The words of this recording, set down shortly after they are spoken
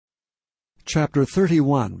Chapter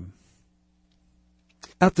 31.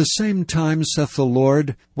 At the same time, saith the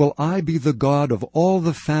Lord, will I be the God of all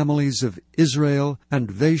the families of Israel, and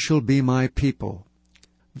they shall be my people.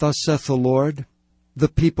 Thus saith the Lord, the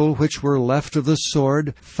people which were left of the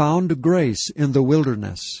sword found grace in the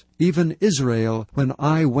wilderness, even Israel, when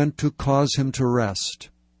I went to cause him to rest.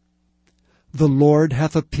 The Lord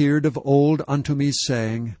hath appeared of old unto me,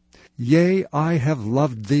 saying, Yea, I have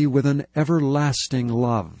loved thee with an everlasting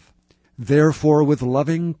love. Therefore with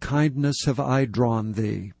loving kindness have I drawn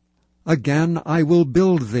thee. Again I will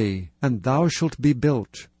build thee, and thou shalt be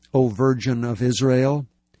built, O Virgin of Israel.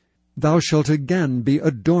 Thou shalt again be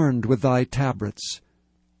adorned with thy tabrets,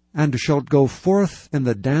 and shalt go forth in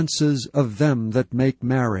the dances of them that make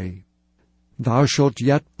merry. Thou shalt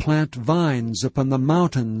yet plant vines upon the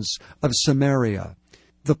mountains of Samaria.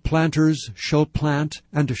 The planters shall plant,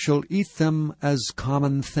 and shall eat them as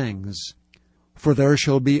common things. For there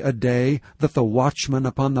shall be a day that the watchman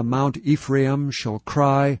upon the Mount Ephraim shall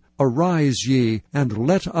cry, Arise ye, and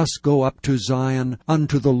let us go up to Zion,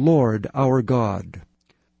 unto the Lord our God.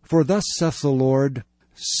 For thus saith the Lord,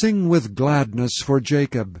 Sing with gladness for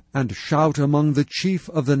Jacob, and shout among the chief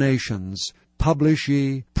of the nations. Publish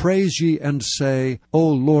ye, praise ye, and say, O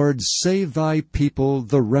Lord, save thy people,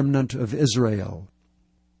 the remnant of Israel.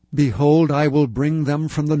 Behold, I will bring them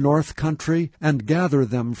from the north country, and gather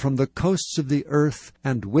them from the coasts of the earth,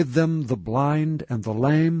 and with them the blind and the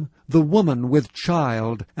lame, the woman with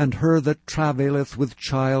child, and her that travaileth with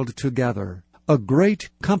child together. A great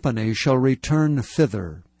company shall return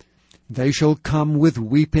thither. They shall come with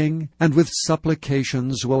weeping, and with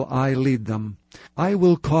supplications will I lead them. I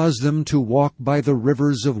will cause them to walk by the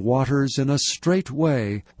rivers of waters in a straight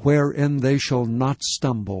way, wherein they shall not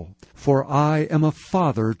stumble. For I am a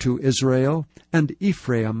father to Israel, and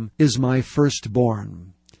Ephraim is my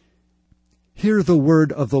firstborn. Hear the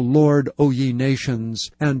word of the Lord, O ye nations,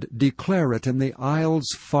 and declare it in the isles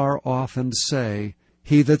far off, and say,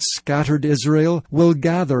 He that scattered Israel will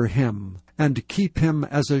gather him, and keep him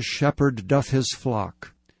as a shepherd doth his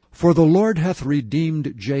flock. For the Lord hath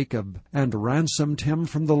redeemed Jacob, and ransomed him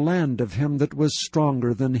from the land of him that was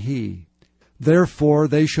stronger than he. Therefore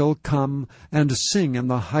they shall come and sing in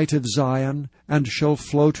the height of Zion, and shall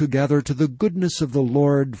flow together to the goodness of the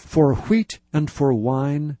Lord, for wheat and for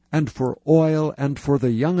wine, and for oil, and for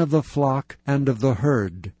the young of the flock and of the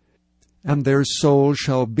herd. And their soul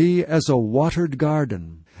shall be as a watered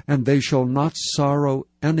garden, and they shall not sorrow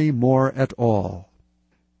any more at all.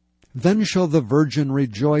 Then shall the virgin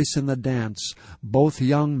rejoice in the dance, both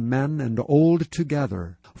young men and old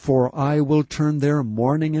together. For I will turn their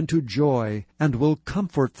mourning into joy, and will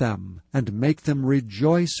comfort them, and make them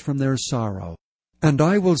rejoice from their sorrow. And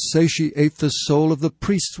I will satiate the soul of the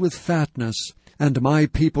priests with fatness, and my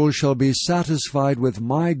people shall be satisfied with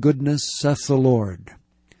my goodness, saith the Lord.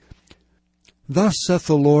 Thus saith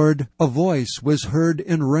the Lord, a voice was heard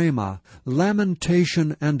in Ramah,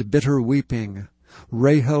 lamentation and bitter weeping.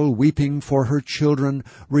 Rahel, weeping for her children,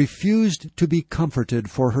 refused to be comforted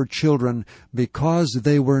for her children, because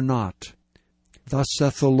they were not. Thus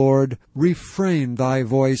saith the Lord, Refrain thy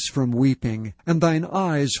voice from weeping, and thine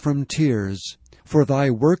eyes from tears. For thy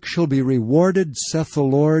work shall be rewarded, saith the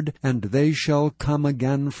Lord, and they shall come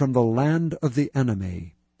again from the land of the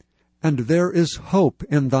enemy. And there is hope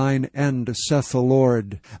in thine end, saith the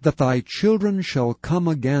Lord, that thy children shall come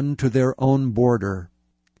again to their own border.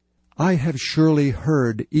 I have surely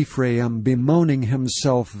heard Ephraim bemoaning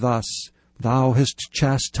himself thus, Thou hast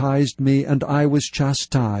chastised me, and I was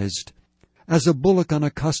chastised. As a bullock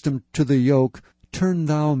unaccustomed to the yoke, turn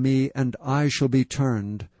thou me, and I shall be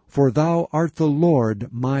turned, for thou art the Lord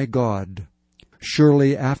my God.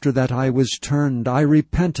 Surely after that I was turned, I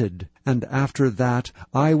repented, and after that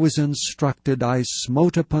I was instructed, I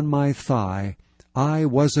smote upon my thigh. I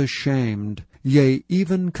was ashamed, yea,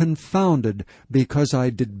 even confounded, because I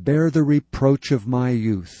did bear the reproach of my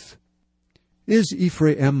youth. Is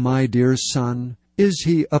Ephraim my dear son? Is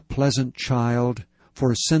he a pleasant child?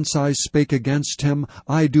 For since I spake against him,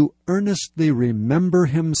 I do earnestly remember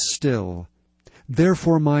him still.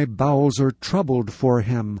 Therefore my bowels are troubled for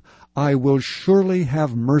him. I will surely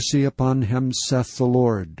have mercy upon him, saith the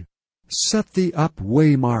Lord. Set thee up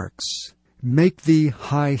waymarks, make thee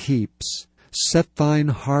high heaps. Set thine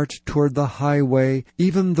heart toward the highway,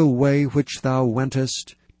 even the way which thou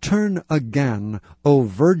wentest. Turn again, O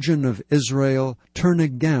Virgin of Israel, turn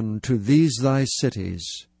again to these thy cities.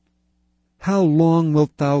 How long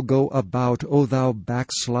wilt thou go about, O thou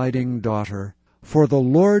backsliding daughter? For the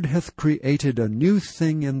Lord hath created a new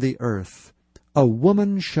thing in the earth. A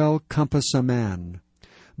woman shall compass a man.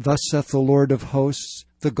 Thus saith the Lord of hosts,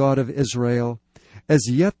 the God of Israel, As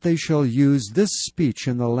yet they shall use this speech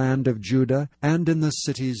in the land of Judah and in the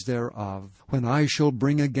cities thereof, when I shall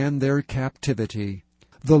bring again their captivity.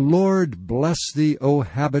 The Lord bless thee, O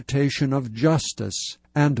habitation of justice,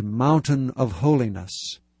 and mountain of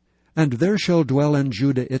holiness. And there shall dwell in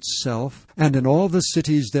Judah itself, and in all the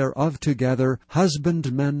cities thereof together,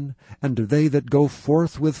 husbandmen, and they that go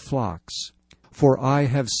forth with flocks. For I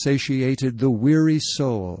have satiated the weary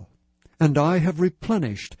soul, and I have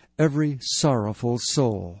replenished every sorrowful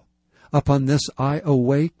soul. Upon this I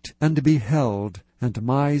awaked and beheld, and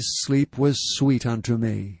my sleep was sweet unto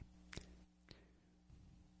me.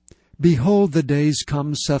 Behold, the days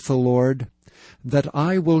come, saith the Lord, that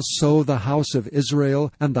I will sow the house of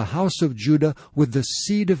Israel and the house of Judah with the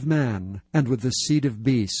seed of man and with the seed of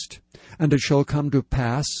beast. And it shall come to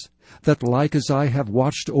pass, that like as I have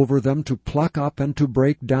watched over them to pluck up and to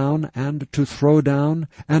break down and to throw down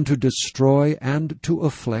and to destroy and to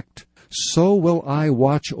afflict, so will I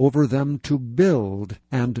watch over them to build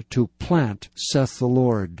and to plant, saith the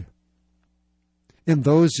Lord. In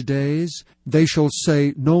those days they shall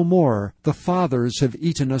say no more, the fathers have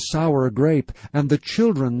eaten a sour grape, and the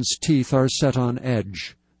children's teeth are set on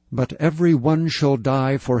edge. But every one shall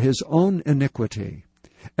die for his own iniquity.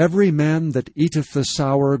 Every man that eateth the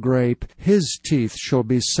sour grape, his teeth shall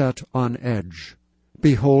be set on edge.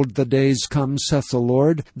 Behold, the days come, saith the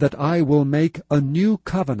Lord, that I will make a new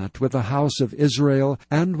covenant with the house of Israel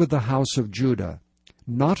and with the house of Judah,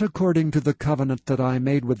 not according to the covenant that I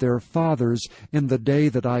made with their fathers in the day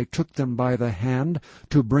that I took them by the hand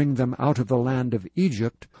to bring them out of the land of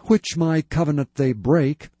Egypt, which my covenant they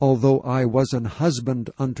break, although I was an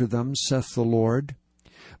husband unto them, saith the Lord.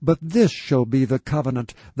 But this shall be the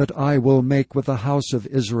covenant that I will make with the house of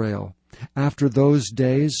Israel. After those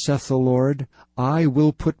days, saith the Lord, I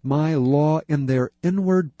will put my law in their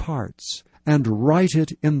inward parts, and write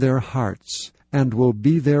it in their hearts, and will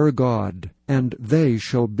be their God, and they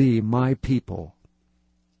shall be my people.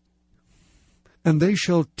 And they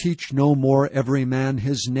shall teach no more every man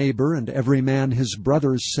his neighbor and every man his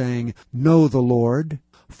brother, saying, Know the Lord.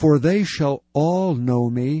 For they shall all know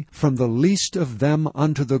me, from the least of them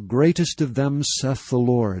unto the greatest of them, saith the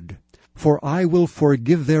Lord. For I will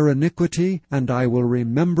forgive their iniquity, and I will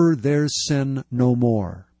remember their sin no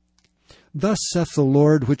more. Thus saith the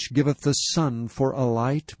Lord, which giveth the sun for a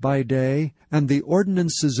light by day, and the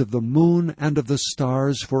ordinances of the moon and of the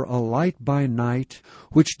stars for a light by night,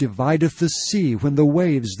 which divideth the sea when the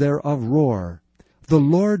waves thereof roar. The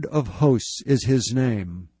Lord of hosts is his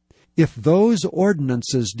name. If those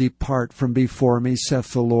ordinances depart from before me,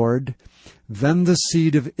 saith the Lord, then the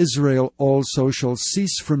seed of Israel also shall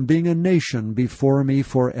cease from being a nation before me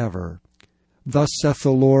forever. Thus saith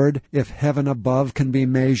the Lord, if heaven above can be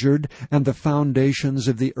measured, and the foundations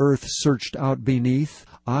of the earth searched out beneath,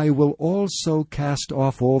 I will also cast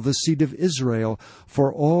off all the seed of Israel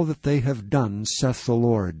for all that they have done, saith the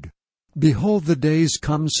Lord. Behold, the days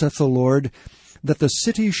come, saith the Lord, that the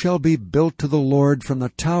city shall be built to the Lord from the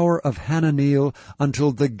tower of Hananeel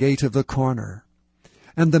until the gate of the corner.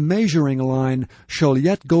 And the measuring line shall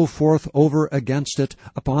yet go forth over against it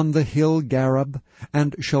upon the hill Gareb,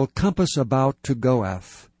 and shall compass about to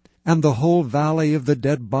Goath. And the whole valley of the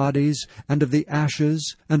dead bodies, and of the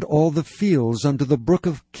ashes, and all the fields unto the brook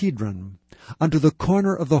of Kidron, unto the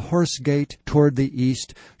corner of the horse gate toward the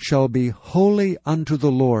east, shall be holy unto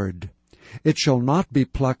the Lord. It shall not be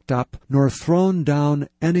plucked up, nor thrown down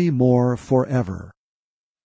any more forever.